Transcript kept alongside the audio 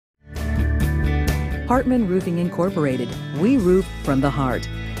Hartman Roofing Incorporated. We roof from the heart.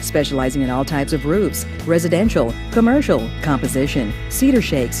 Specializing in all types of roofs, residential, commercial, composition, cedar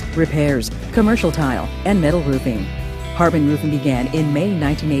shakes, repairs, commercial tile, and metal roofing. Hartman Roofing began in May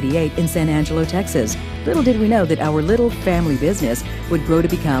 1988 in San Angelo, Texas. Little did we know that our little family business would grow to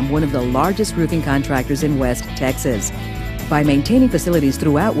become one of the largest roofing contractors in West Texas. By maintaining facilities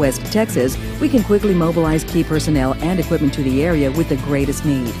throughout West Texas, we can quickly mobilize key personnel and equipment to the area with the greatest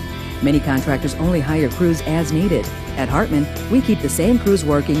need. Many contractors only hire crews as needed. At Hartman, we keep the same crews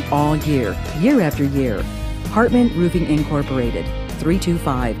working all year, year after year. Hartman Roofing Incorporated,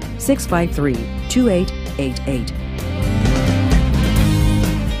 325-653-2888.